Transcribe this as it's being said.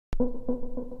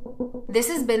This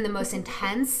has been the most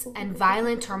intense and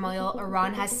violent turmoil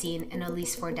Iran has seen in at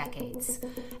least 4 decades,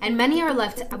 and many are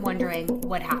left wondering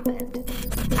what happened.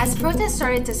 As protests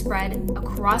started to spread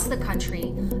across the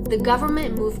country, the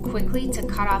government moved quickly to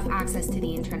cut off access to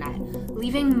the internet,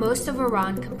 leaving most of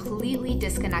Iran completely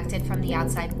disconnected from the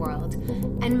outside world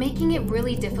and making it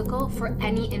really difficult for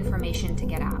any information to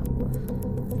get out.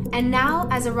 And now,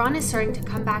 as Iran is starting to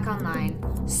come back online,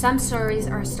 some stories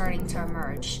are starting to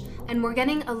emerge, and we're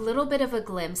getting a little bit of a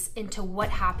glimpse into what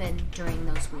happened during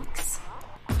those weeks.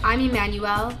 I'm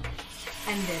Emmanuelle,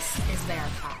 and this is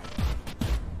Verified.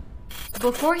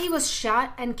 Before he was shot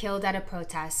and killed at a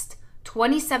protest,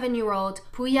 27-year-old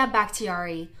Pooya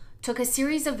Bakhtiari took a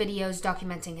series of videos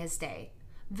documenting his day.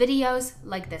 Videos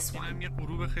like this one.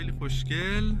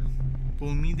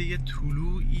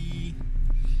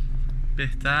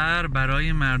 بهتر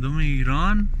برای مردم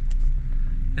ایران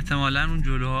احتمالاً اون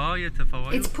جلوهای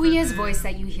اتفاقای It's Pooya's voice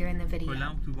that you hear in the video.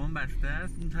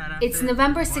 It's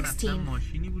November 16th,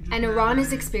 and Iran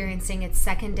is experiencing its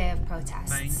second day of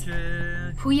protests.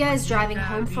 Pooya is driving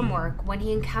home from work when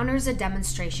he encounters a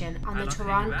demonstration on the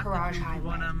Tehran-Karaj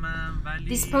highway.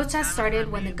 These protests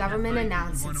started when the government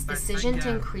announced its decision to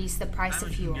increase the price of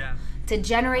fuel to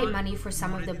generate money for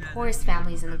some of the poorest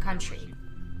families in the country.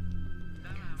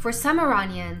 For some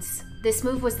Iranians, this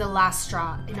move was the last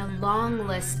straw in a long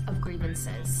list of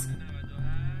grievances.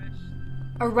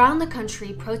 Around the country,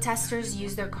 protesters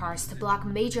used their cars to block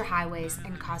major highways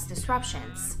and cause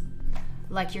disruptions,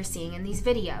 like you're seeing in these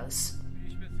videos.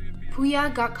 Pooya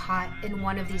got caught in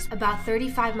one of these about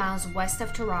 35 miles west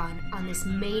of Tehran on this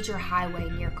major highway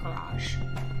near Karaj.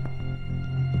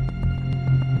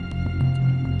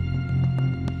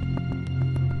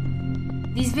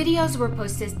 These videos were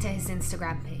posted to his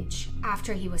Instagram page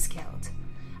after he was killed.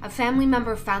 A family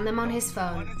member found them on his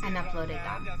phone and uploaded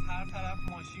them.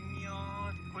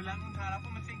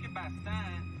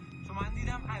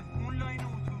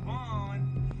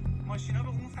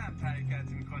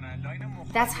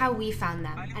 That's how we found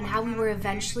them and how we were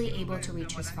eventually able to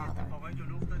reach his father.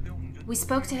 We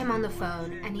spoke to him on the phone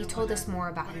and he told us more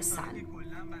about his son.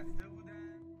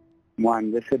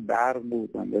 مهندس برق بود،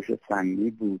 مهندس فنی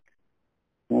بود.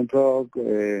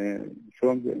 منطقه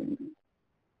چون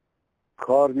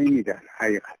کار نمیدن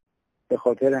حقیقت به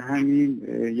خاطر همین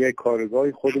یک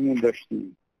کارگاه خودمون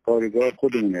داشتیم، کارگاه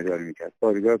خودمون اداره میکرد،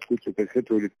 کارگاه پوست و پسته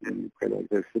تولید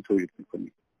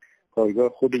میکنیم، کارگاه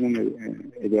خودمون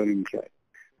اداره میکرد.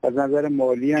 از نظر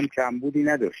مالی هم کمبودی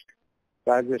نداشت،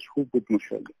 بعضش خوب بود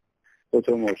مشاهده، دو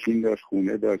تا ماشین داشت،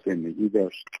 خونه داشت، زندگی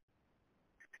داشت.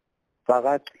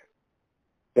 فقط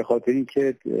به خاطر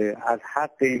اینکه از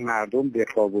حق این مردم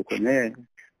دفاع بکنه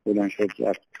بلند شد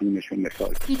رفت تونشون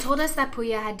مثال. He told us that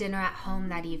Pooya had dinner at home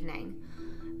that evening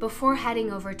before heading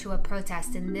over to a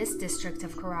protest in this district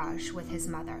of Karaj with his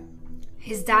mother.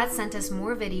 His dad sent us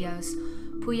more videos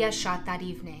Pooya shot that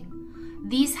evening.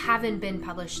 These haven't been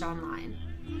published online.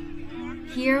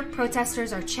 Here,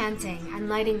 protesters are chanting and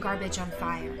lighting garbage on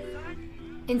fire.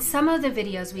 In some of the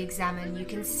videos we examined, you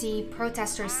can see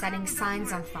protesters setting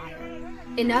signs on fire.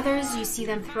 In others, you see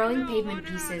them throwing pavement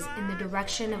pieces in the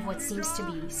direction of what seems to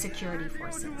be security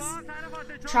forces.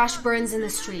 Trash burns in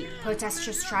the street.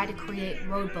 Protesters try to create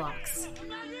roadblocks.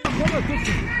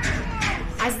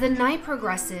 As the night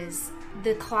progresses,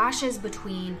 the clashes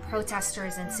between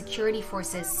protesters and security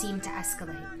forces seem to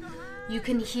escalate. You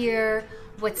can hear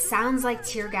what sounds like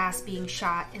tear gas being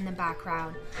shot in the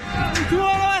background,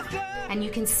 and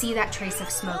you can see that trace of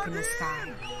smoke in the sky.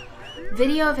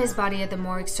 Video of his body at the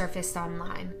morgue surfaced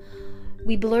online.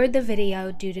 We blurred the video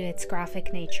due to its graphic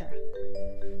nature.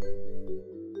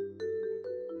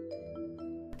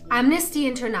 Amnesty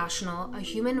International, a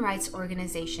human rights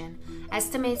organization,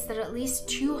 estimates that at least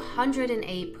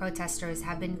 208 protesters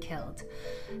have been killed.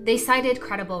 They cited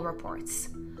credible reports.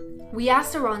 We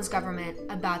asked Iran's government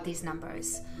about these numbers,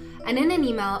 and in an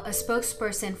email, a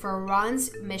spokesperson for Iran's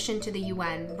mission to the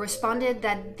UN responded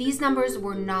that these numbers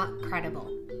were not credible.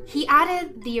 He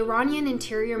added the Iranian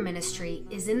Interior Ministry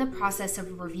is in the process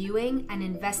of reviewing and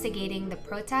investigating the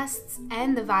protests and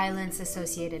the violence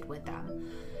associated with them,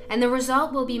 and the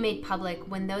result will be made public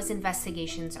when those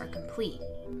investigations are complete.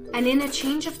 And in a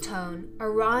change of tone,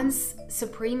 Iran's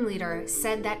supreme leader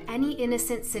said that any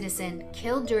innocent citizen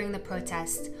killed during the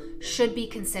protest should be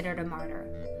considered a martyr.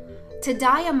 To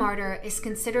die a martyr is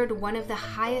considered one of the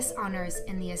highest honors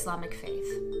in the Islamic faith.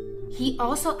 He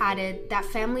also added that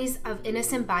families of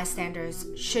innocent bystanders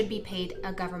should be paid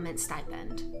a government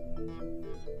stipend.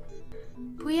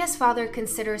 Pooya's father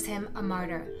considers him a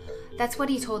martyr. That's what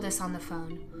he told us on the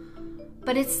phone.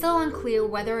 But it's still unclear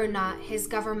whether or not his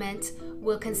government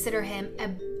will consider him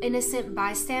an innocent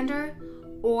bystander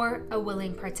or a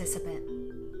willing participant.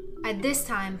 At this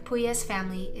time, Puya's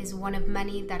family is one of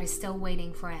many that is still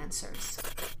waiting for answers.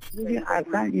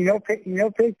 اصلا اینا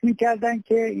فکر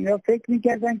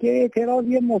میکردن که اعتراض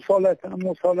یه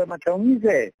مسالمت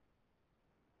آمیزه.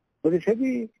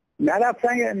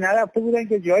 نرفته بودن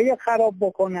که جایی خراب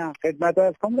بکنن. خدمت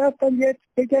از کام رفتن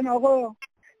بگن آقا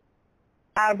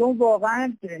مردم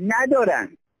واقعا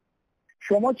ندارن،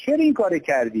 شما چرا این کار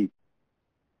کردید؟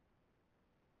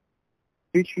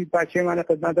 هیچی. بچه من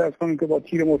خدمت از کنم که با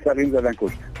تیر مستقیم زدن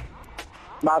کشتن،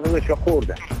 مغزش رو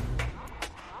خوردن.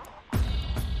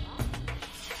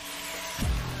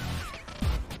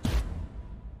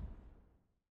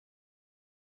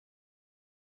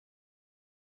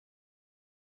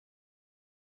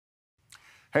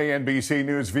 Hey, NBC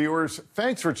News viewers,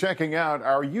 thanks for checking out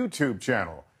our YouTube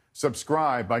channel.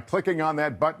 Subscribe by clicking on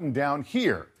that button down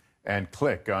here and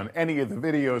click on any of the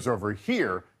videos over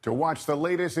here to watch the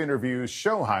latest interviews,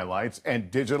 show highlights,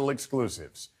 and digital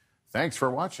exclusives. Thanks for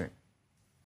watching.